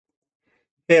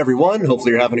Hey everyone,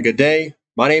 hopefully you're having a good day.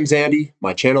 My name's Andy.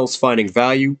 My channel is Finding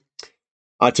Value.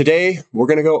 Today we're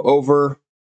going to go over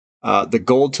the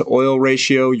gold to oil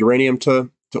ratio, uranium to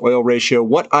oil ratio,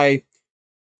 what I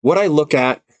look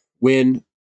at when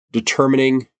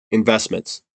determining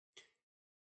investments.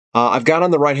 I've got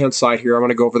on the right hand side here. I'm going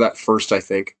to go over that first. I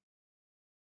think.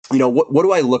 What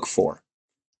do I look for?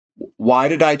 Why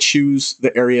did I choose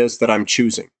the areas that I'm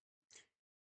choosing?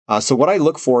 So what I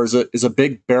look for is a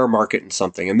big bear market in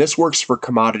something, and this works for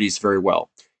commodities very well.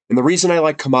 And the reason I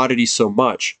like commodities so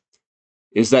much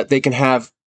is that they can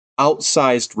have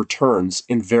outsized returns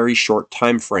in very short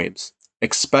time frames,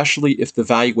 especially if the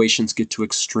valuations get to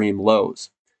extreme lows.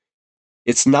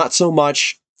 It's not so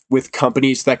much with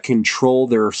companies that control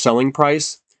their selling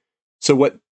price.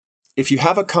 So if you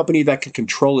have a company that can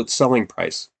control its selling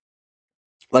price,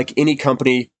 like any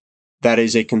company that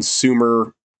is a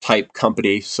consumer type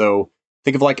company. So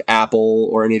think of like Apple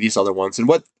or any of these other ones. And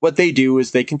what they do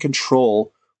is they can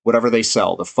control whatever they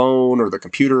sell, the phone or the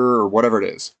computer or whatever it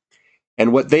is.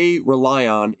 And what they rely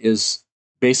on is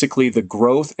basically the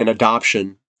growth and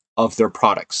adoption of their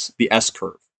products, the S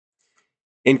curve.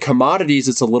 In commodities,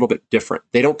 it's a little bit different.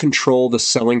 They don't control the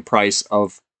selling price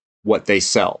of what they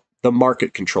sell. The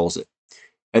market controls it.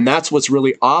 And that's what's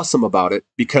really awesome about it,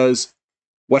 because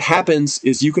what happens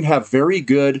is you can have very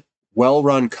good,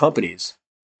 well-run companies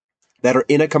that are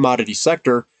in a commodity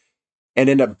sector, and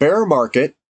in a bear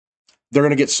market, they're going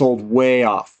to get sold way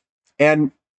off.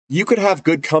 And you could have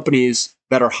good companies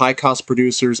that are high-cost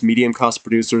producers, medium-cost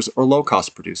producers, or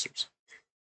low-cost producers.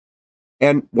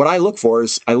 And what I look for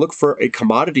is I look for a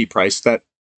commodity price that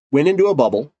went into a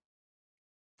bubble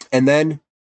and then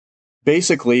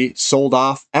basically sold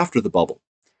off after the bubble.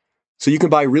 So you can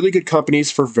buy really good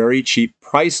companies for very cheap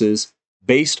prices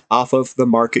based off of the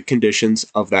market conditions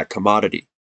of that commodity.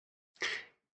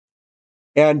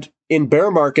 And in bear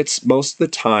markets, most of the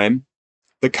time,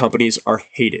 the companies are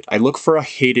hated. I look for a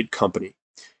hated company.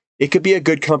 It could be a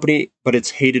good company, but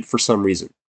it's hated for some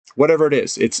reason. Whatever it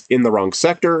is, it's in the wrong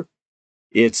sector,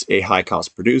 it's a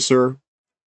high-cost producer,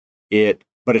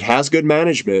 but it has good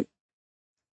management.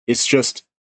 It's just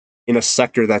in a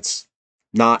sector that's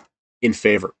not in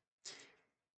favor.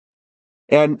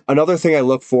 And another thing I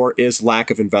look for is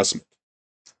lack of investment.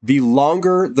 The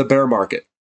longer the bear market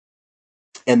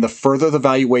and the further the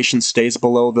valuation stays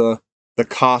below the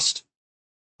cost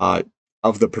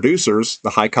of the producers, the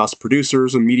high-cost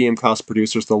producers and medium-cost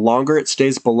producers, the longer it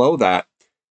stays below that,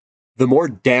 the more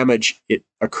damage it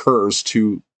occurs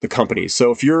to the company.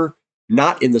 So if you're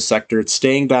not in the sector, it's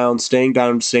staying down, staying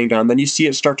down, staying down, then you see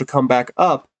it start to come back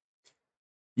up.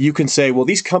 You can say, well,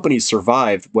 these companies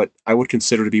survived what I would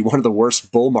consider to be one of the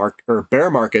worst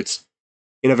bear markets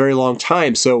in a very long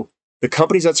time. So the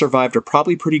companies that survived are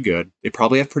probably pretty good. They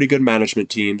probably have pretty good management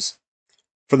teams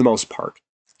for the most part.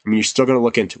 I mean, you're still going to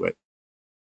look into it.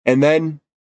 And then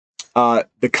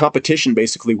the competition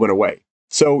basically went away.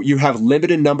 So you have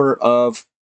limited number of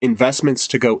investments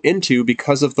to go into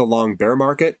because of the long bear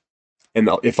market. And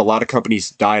if a lot of companies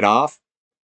died off,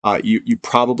 you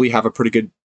probably have a pretty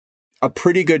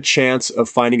good chance of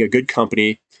finding a good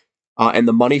company, and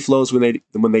the money flows when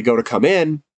they go to come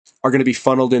in are going to be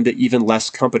funneled into even less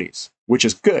companies, which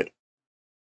is good.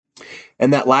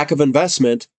 And that lack of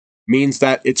investment means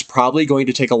that it's probably going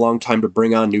to take a long time to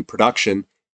bring on new production,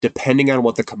 depending on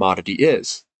what the commodity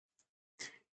is.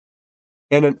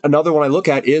 And another one I look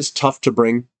at is tough to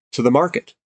bring to the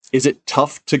market. Is it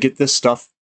tough to get this stuff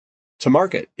to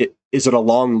market? Is it a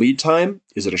long lead time?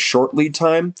 Is it a short lead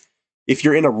time? If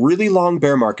you're in a really long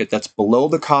bear market that's below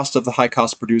the cost of the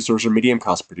high-cost producers or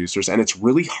medium-cost producers, and it's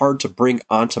really hard to bring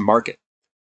onto market,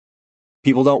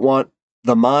 people don't want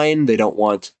the mine, they don't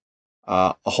want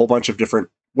a whole bunch of different,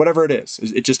 whatever it is.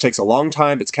 It just takes a long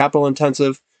time, it's capital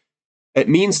intensive. It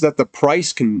means that the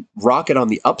price can rocket on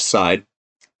the upside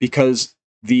because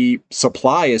the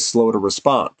supply is slow to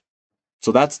respond.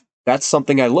 So that's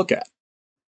something I look at.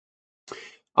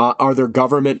 Are there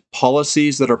government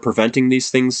policies that are preventing these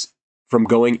things from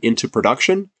going into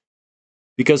production?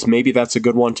 Because maybe that's a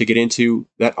good one to get into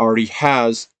that already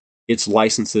has its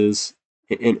licenses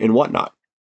and whatnot.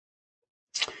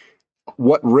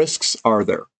 What risks are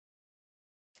there?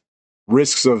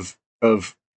 Risks of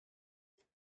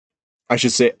I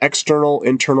should say external,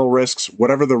 internal risks,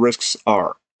 whatever the risks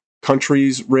are.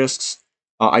 Countries' risks,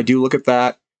 I do look at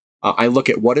that. I look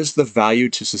at what is the value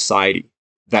to society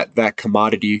that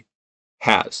commodity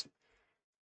has.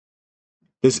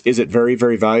 Is it very,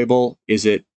 very valuable? Is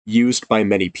it used by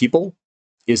many people?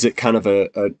 Is it kind of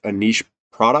a niche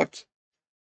product?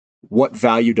 What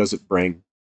value does it bring?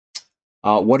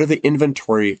 What do the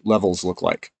inventory levels look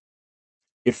like?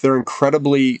 if they're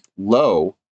incredibly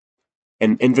low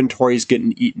and inventory is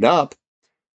getting eaten up,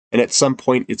 and at some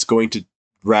point it's going to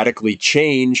radically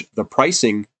change the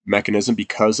pricing mechanism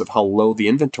because of how low the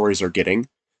inventories are getting,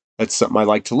 that's something I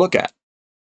like to look at.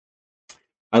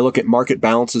 I look at market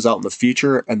balances out in the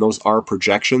future, and those are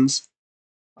projections.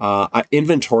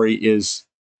 Inventory is,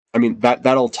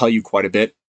 that'll tell you quite a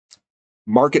bit.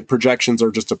 Market projections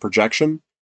are just a projection,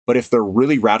 but if they're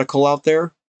really radical out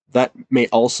there, that may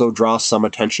also draw some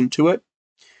attention to it.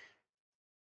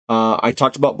 I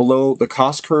talked about below the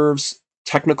cost curves,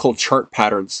 technical chart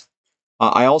patterns.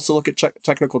 I also look at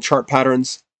technical chart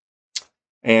patterns,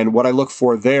 and what I look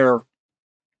for there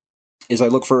is I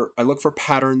look for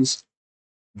patterns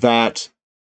that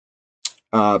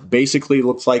basically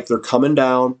looks like they're coming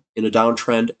down in a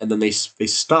downtrend, and then they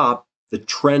stop. The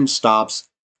trend stops.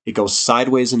 It goes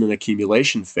sideways in an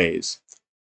accumulation phase,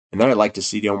 and then I like to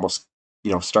see the almost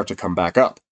start to come back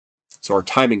up. So our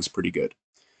timing's pretty good.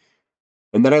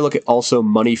 And then I look at also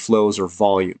money flows or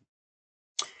volume.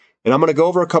 And I'm going to go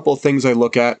over a couple of things I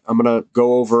look at. I'm going to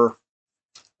go over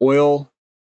oil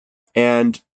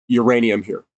and uranium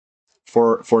here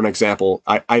for an example.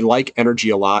 I like energy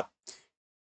a lot.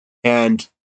 And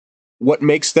what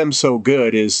makes them so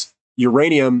good is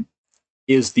uranium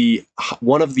is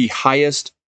one of the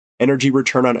highest energy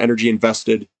return on energy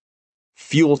invested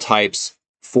fuel types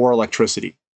for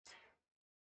electricity.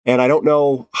 And I don't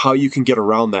know how you can get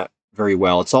around that very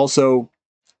well. It's an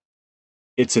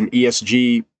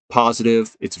ESG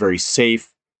positive. It's very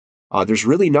safe. There's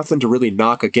really nothing to really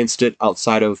knock against it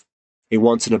outside of a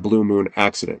once in a blue moon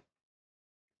accident.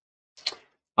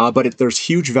 But there's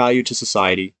huge value to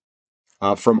society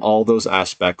from all those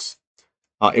aspects.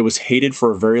 It was hated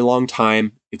for a very long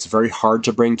time. It's very hard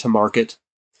to bring to market.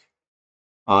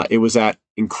 It was at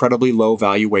incredibly low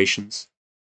valuations.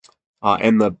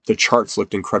 And the charts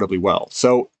looked incredibly well.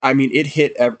 So,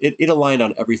 it aligned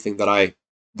on everything that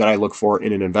I look for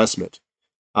in an investment.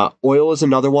 Oil is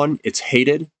another one. It's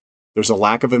hated. There's a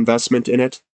lack of investment in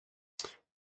it.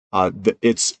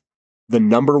 It's the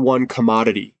number one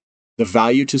commodity. The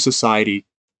value to society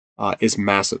is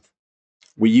massive.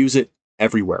 We use it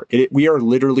everywhere. We are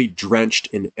literally drenched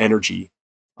in energy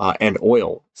and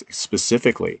oil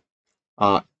specifically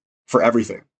for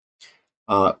everything.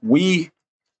 We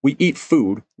eat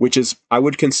food, which is I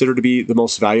would consider to be the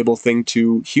most valuable thing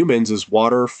to humans is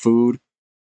water, food,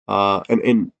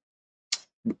 and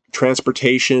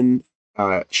transportation,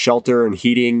 shelter and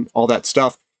heating, all that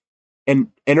stuff.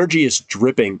 And energy is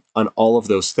dripping on all of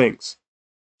those things.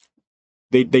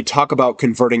 They talk about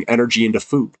converting energy into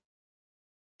food.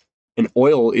 And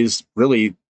oil is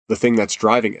really the thing that's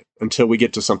driving it until we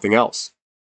get to something else.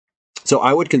 So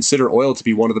I would consider oil to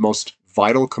be one of the most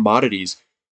vital commodities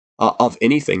of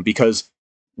anything, because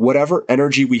whatever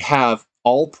energy we have,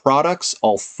 all products,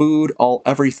 all food, all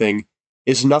everything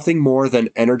is nothing more than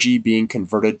energy being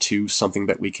converted to something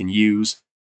that we can use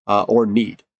or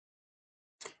need.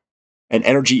 And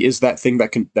energy is that thing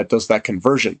that does that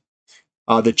conversion.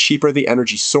 The cheaper the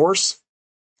energy source,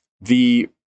 the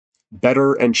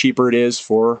better and cheaper it is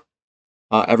for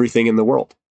everything in the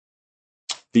world.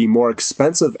 The more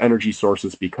expensive energy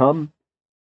sources become,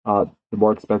 the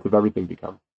more expensive everything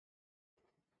becomes.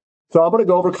 So I'm going to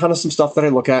go over kind of some stuff that I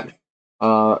look at.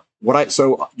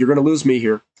 So you're going to lose me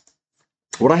here.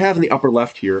 What I have in the upper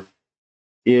left here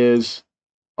is,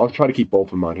 I'll try to keep both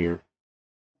of them on here,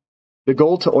 the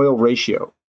gold to oil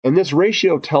ratio. And this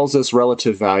ratio tells us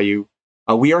relative value.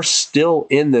 We are still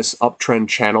in this uptrend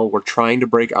channel. We're trying to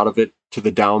break out of it to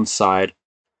the downside.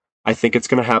 I think it's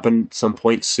going to happen some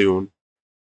point soon.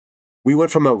 We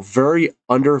went from a very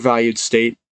undervalued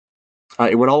state.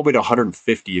 It went all the way to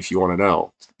 150, if you want to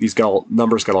know. These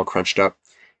numbers got all crunched up.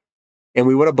 And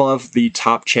we went above the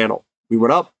top channel. We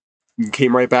went up, and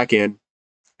came right back in,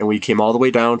 and we came all the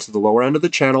way down to the lower end of the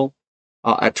channel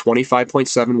at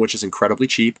 25.7, which is incredibly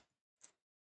cheap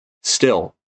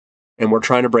still. And we're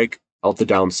trying to break out the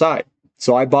downside.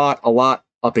 So I bought a lot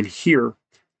up in here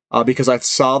because I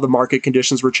saw the market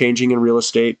conditions were changing in real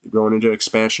estate, going into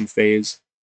expansion phase.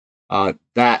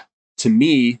 That, to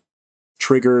me,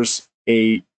 triggers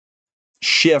a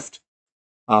shift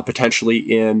potentially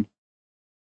in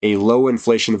a low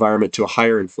inflation environment to a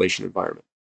higher inflation environment.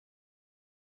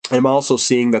 I'm also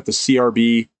seeing that the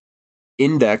CRB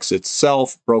index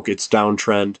itself broke its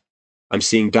downtrend. I'm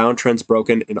seeing downtrends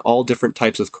broken in all different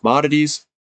types of commodities,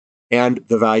 and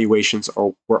the valuations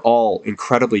were all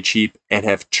incredibly cheap and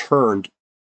have turned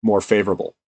more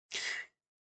favorable.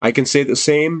 I can say the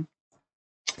same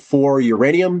for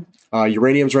uranium.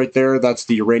 Uranium's right there. That's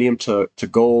the uranium to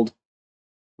gold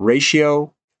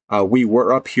ratio. We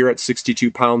were up here at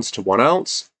 62 pounds to 1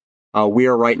 ounce. We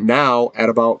are right now at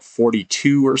about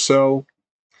 42 or so,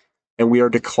 and we are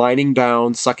declining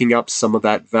down, sucking up some of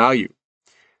that value.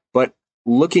 But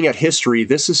looking at history,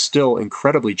 this is still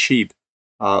incredibly cheap,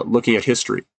 looking at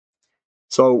history.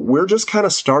 So we're just kind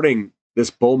of starting this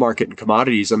bull market in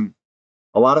commodities, and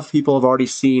a lot of people have already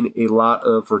seen a lot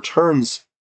of returns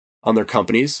on their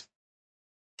companies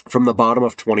from the bottom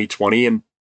of 2020. And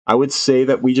I would say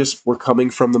that we're coming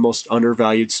from the most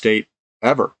undervalued state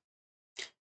ever.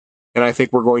 And I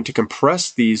think we're going to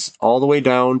compress these all the way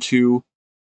down to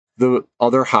the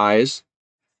other highs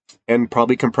and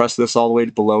probably compress this all the way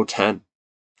to below 10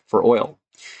 for oil.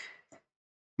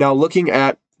 Now, looking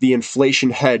at the inflation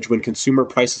hedge, when consumer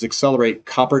prices accelerate,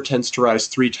 copper tends to rise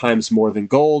 3 times more than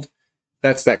gold.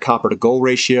 That's that copper to gold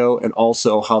ratio, and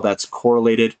also how that's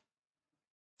correlated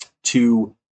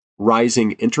to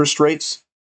rising interest rates.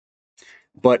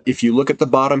 But if you look at the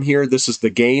bottom here, this is the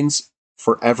gains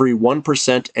for every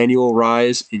 1% annual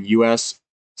rise in US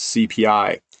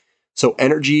CPI. So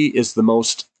energy is the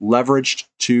most leveraged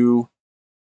to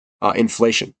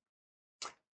inflation.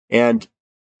 And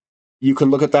you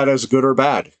can look at that as good or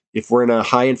bad. If we're in a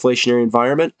high inflationary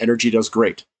environment, energy does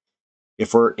great.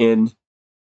 If we're in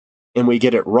and we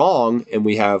get it wrong and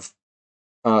we have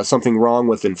something wrong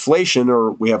with inflation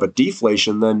or we have a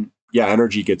deflation, then yeah,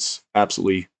 energy gets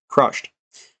absolutely crushed.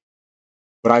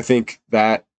 But I think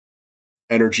that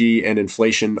energy and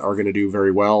inflation are going to do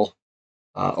very well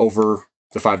over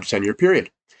the 5 to 10 year period.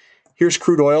 Here's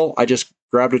crude oil. I just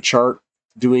grabbed a chart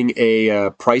doing a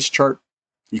price chart.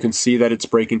 You can see that it's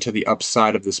breaking to the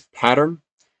upside of this pattern.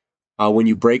 When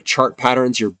you break chart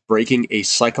patterns, you're breaking a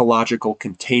psychological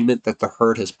containment that the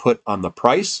herd has put on the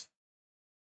price.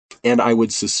 And I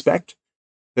would suspect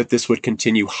that this would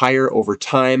continue higher over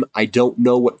time. I don't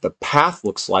know what the path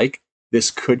looks like. This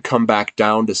could come back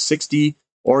down to 60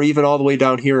 or even all the way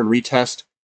down here and retest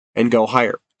and go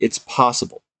higher. It's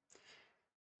possible.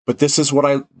 But this is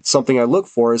something I look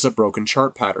for is a broken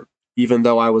chart pattern, even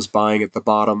though I was buying at the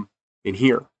bottom in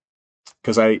here,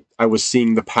 because I was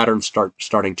seeing the pattern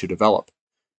starting to develop.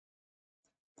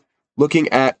 Looking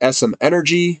at SM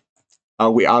Energy,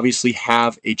 we obviously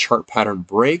have a chart pattern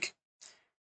break,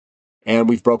 and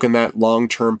we've broken that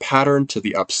long-term pattern to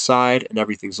the upside, and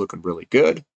everything's looking really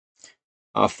good.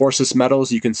 Forces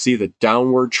Metals, you can see the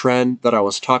downward trend that I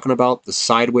was talking about, the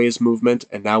sideways movement,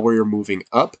 and now we're moving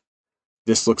up.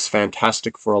 This looks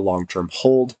fantastic for a long-term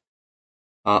hold.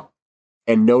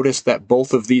 And notice that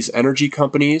both of these energy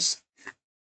companies,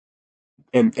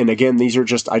 and again, these are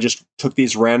I just took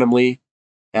these randomly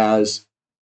as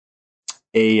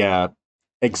a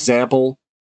example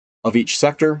of each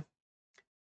sector.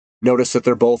 Notice that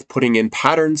they're both putting in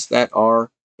patterns that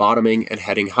are bottoming and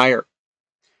heading higher.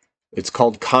 It's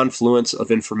called confluence of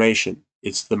information.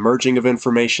 It's the merging of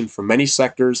information from many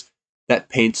sectors that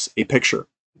paints a picture.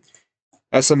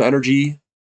 SM Energy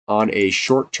on a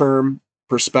short-term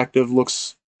perspective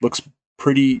looks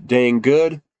pretty dang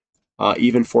good.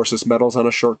 Even Forces Metals on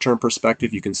a short-term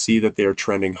perspective, you can see that they are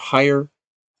trending higher,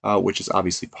 which is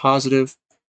obviously positive.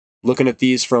 Looking at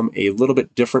these from a little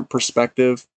bit different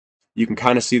perspective, you can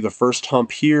kind of see the first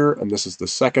hump here, and this is the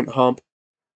second hump.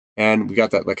 And we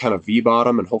got that kind of V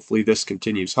bottom, and hopefully this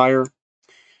continues higher.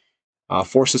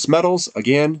 Forces Metals,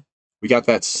 again, we got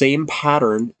that same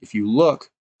pattern. If you look,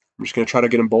 I'm just going to try to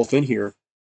get them both in here.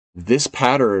 This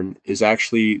pattern is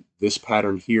actually this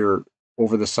pattern here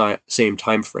over the same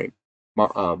time frame.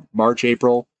 March,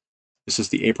 April. This is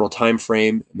the April time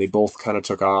frame, and they both kind of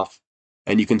took off.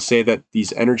 And you can say that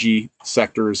these energy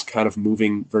sectors kind of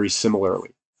moving very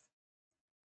similarly.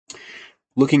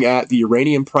 Looking at the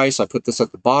uranium price, I put this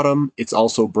at the bottom. It's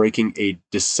also breaking a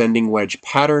descending wedge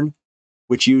pattern,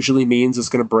 which usually means it's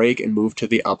going to break and move to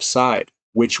the upside,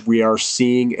 which we are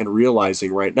seeing and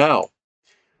realizing right now.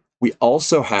 We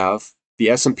also have the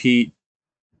S&P,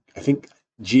 I think,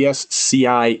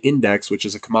 GSCI index, which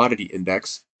is a commodity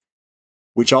index,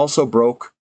 which also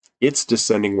broke its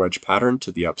descending wedge pattern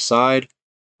to the upside.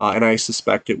 And I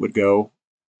suspect it's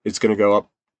going to go up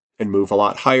and move a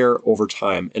lot higher over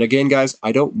time. And again, guys,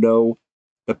 I don't know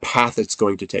the path it's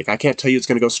going to take. I can't tell you it's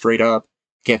going to go straight up.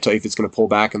 Can't tell you if it's going to pull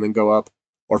back and then go up,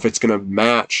 or if it's going to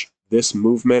match this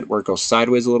movement where it goes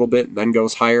sideways a little bit and then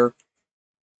goes higher.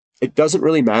 It doesn't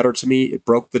really matter to me. It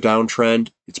broke the downtrend.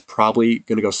 It's probably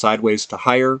going to go sideways to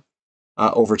higher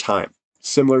over time,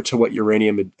 similar to what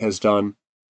uranium has done,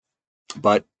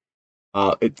 but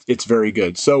it's very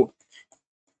good. So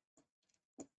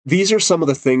these are some of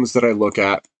the things that I look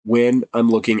at when I'm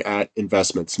looking at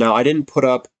investments. Now, I didn't put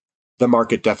up the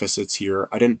market deficits here.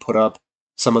 I didn't put up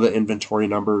some of the inventory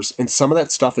numbers, and some of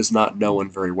that stuff is not known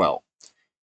very well,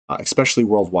 especially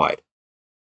worldwide.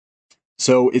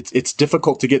 So it's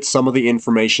difficult to get some of the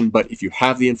information, but if you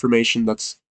have the information,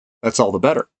 that's all the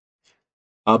better.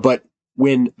 But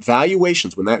when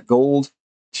valuations, when that gold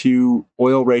to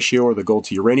oil ratio or the gold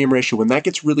to uranium ratio, when that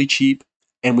gets really cheap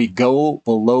and we go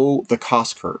below the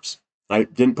cost curves, I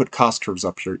didn't put cost curves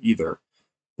up here either,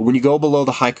 but when you go below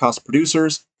the high cost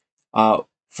producers,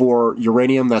 for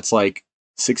uranium, that's like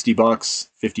 $60,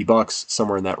 $50,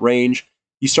 somewhere in that range.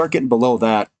 You start getting below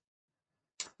that,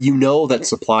 you know that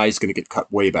supply is going to get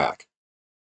cut way back.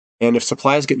 And if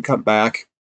supply is getting cut back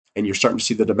and you're starting to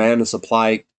see the demand and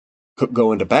supply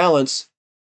go into balance,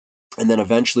 and then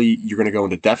eventually you're going to go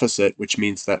into deficit, which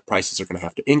means that prices are going to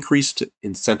have to increase to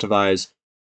incentivize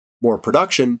more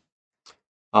production.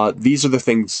 These are the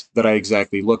things that I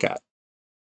exactly look at.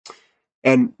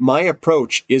 And my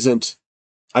approach isn't,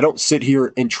 I don't sit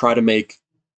here and try to make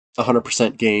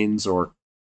 100% gains or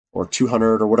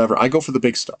 200 or whatever. I go for the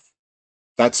big stuff.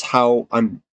 That's how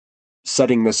I'm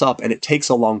setting this up, and it takes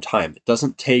a long time. It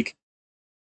doesn't take,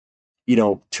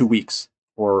 2 weeks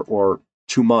or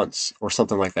 2 months or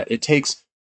something like that. It takes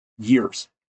years,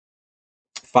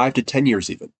 5 to 10 years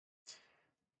even.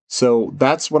 So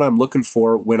that's what I'm looking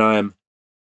for when I'm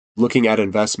looking at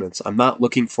investments. I'm not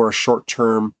looking for a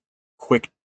short-term, quick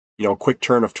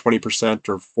turn of 20%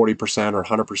 or 40% or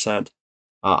 100%.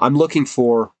 I'm looking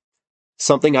for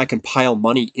something I can pile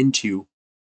money into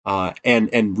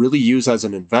and really use as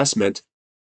an investment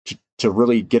to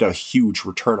really get a huge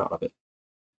return out of it.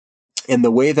 And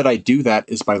the way that I do that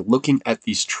is by looking at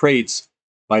these traits,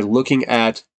 by looking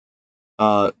at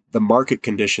the market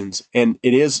conditions, and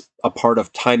it is a part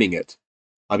of timing it,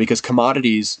 because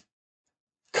commodities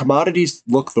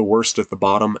look the worst at the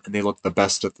bottom and they look the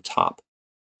best at the top.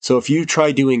 So if you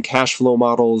try doing cash flow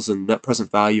models and net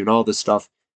present value and all this stuff,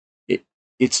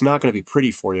 it's not going to be pretty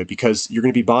for you because you're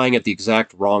going to be buying at the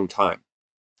exact wrong time.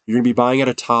 You're going to be buying at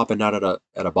a top and not at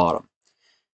a bottom.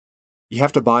 You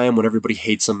have to buy them when everybody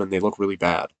hates them and they look really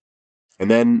bad. And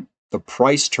then the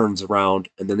price turns around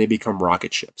and then they become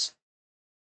rocket ships.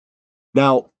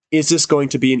 Now, is this going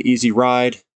to be an easy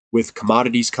ride with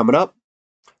commodities coming up?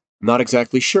 I'm not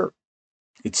exactly sure.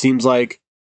 It seems like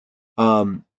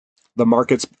the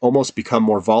markets almost become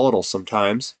more volatile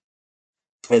sometimes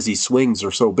as these swings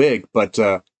are so big. But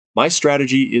my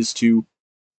strategy is to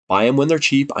buy them when they're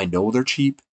cheap. I know they're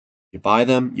cheap. You buy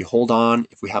them, you hold on.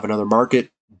 If we have another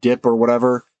market dip or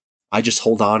whatever, I just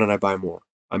hold on and I buy more.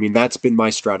 I mean, that's been my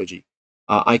strategy.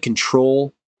 I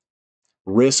control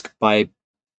risk by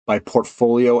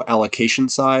portfolio allocation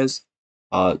size.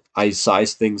 I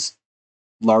size things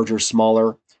larger,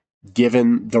 smaller,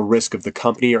 given the risk of the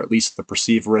company, or at least the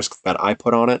perceived risk that I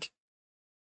put on it.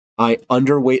 I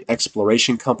underweight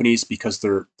exploration companies because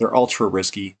they're ultra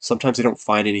risky. Sometimes they don't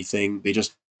find anything. They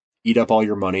just eat up all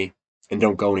your money and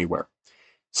don't go anywhere.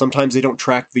 Sometimes they don't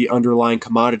track the underlying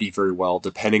commodity very well,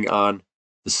 depending on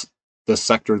the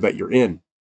sector that you're in.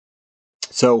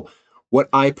 So what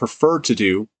I prefer to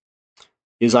do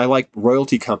is I like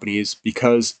royalty companies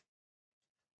because,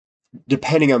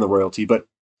 depending on the royalty, but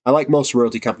I like most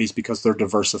royalty companies because they're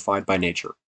diversified by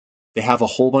nature. They have a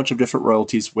whole bunch of different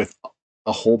royalties with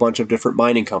a whole bunch of different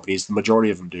mining companies. The majority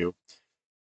of them do.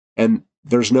 And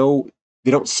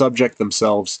they don't subject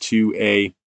themselves to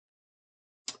a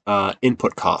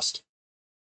input cost.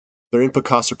 Their input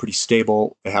costs are pretty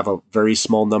stable. They have a very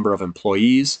small number of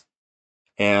employees,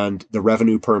 and the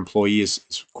revenue per employee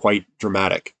is quite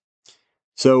dramatic.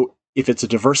 So if it's a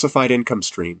diversified income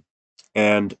stream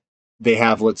and they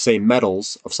have, let's say,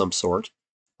 metals of some sort,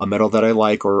 a metal that I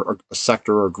like or a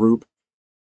sector or a group,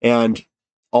 and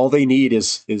all they need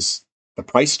is the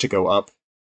price to go up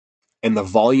and the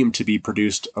volume to be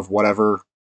produced of whatever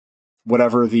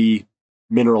the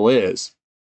mineral is,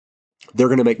 they're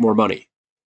going to make more money.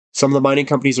 Some of the mining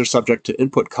companies are subject to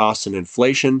input costs and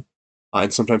inflation,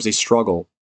 and sometimes they struggle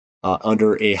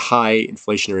under a high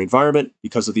inflationary environment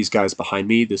because of these guys behind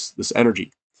me, this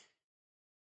energy.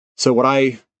 So what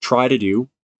I try to do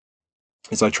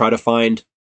is I try to find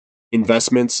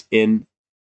investments in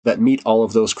that meet all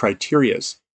of those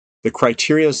criterias. The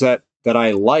criterias that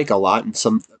I like a lot, and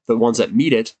the ones that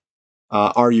meet it,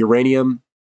 are uranium,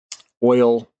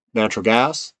 oil, natural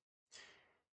gas.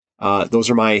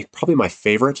 Those are probably my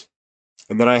favorite.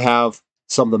 And then I have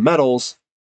some of the metals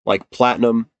like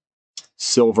platinum,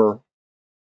 silver,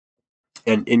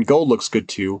 and gold looks good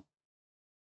too.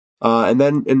 And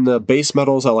then in the base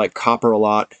metals, I like copper a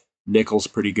lot. Nickel's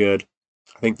pretty good.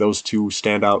 I think those two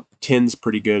stand out. Tin's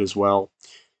pretty good as well.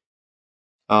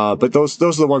 But those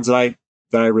are the ones that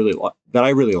I really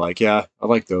like. Yeah, I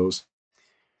like those.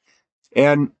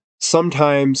 And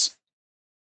sometimes,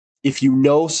 if you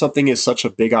know something is such a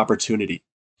big opportunity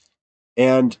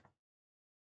and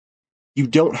you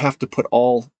don't have to put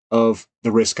all of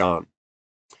the risk on,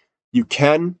 you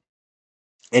can.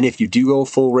 And if you do go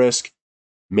full risk,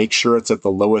 make sure it's at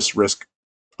the lowest risk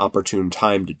opportune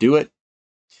time to do it.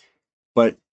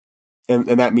 But and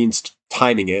that means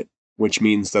timing it, which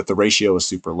means that the ratio is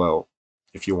super low,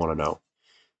 if you want to know.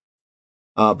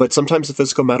 But sometimes the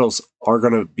physical metals are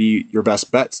going to be your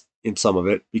best bets in some of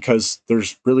it because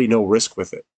there's really no risk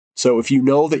with it. So if you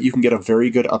know that you can get a very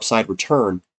good upside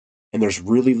return and there's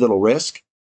really little risk,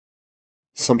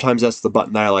 sometimes that's the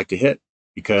button that I like to hit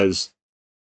because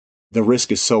the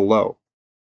risk is so low.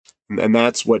 And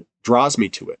that's what draws me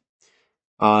to it.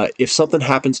 If something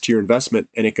happens to your investment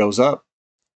and it goes up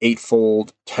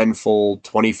eightfold, tenfold,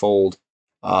 20-fold,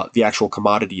 the actual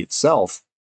commodity itself,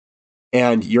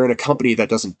 and you're in a company that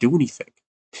doesn't do anything,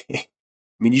 I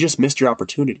mean, you just missed your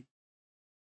opportunity.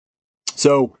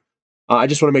 So I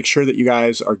just want to make sure that you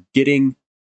guys are getting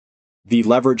the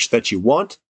leverage that you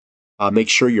want. Make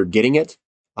sure you're getting it.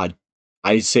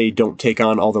 I say don't take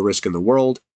on all the risk in the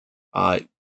world.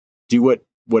 Do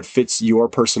what fits your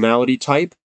personality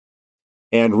type.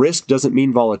 And risk doesn't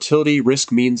mean volatility.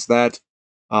 Risk means that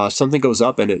something goes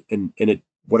up and it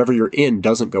whatever you're in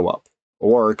doesn't go up,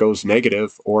 or it goes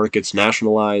negative, or it gets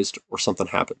nationalized, or something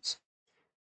happens.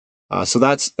 So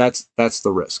that's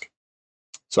the risk.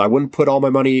 So I wouldn't put all my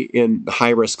money in the high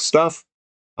risk stuff.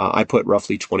 I put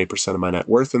roughly 20% of my net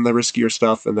worth in the riskier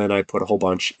stuff, and then I put a whole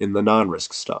bunch in the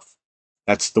non-risk stuff.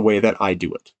 That's the way that I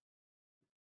do it.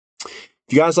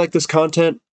 If you guys like this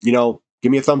content, give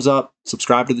me a thumbs up,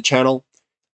 subscribe to the channel,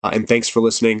 and thanks for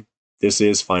listening. This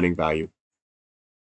is Finding Value.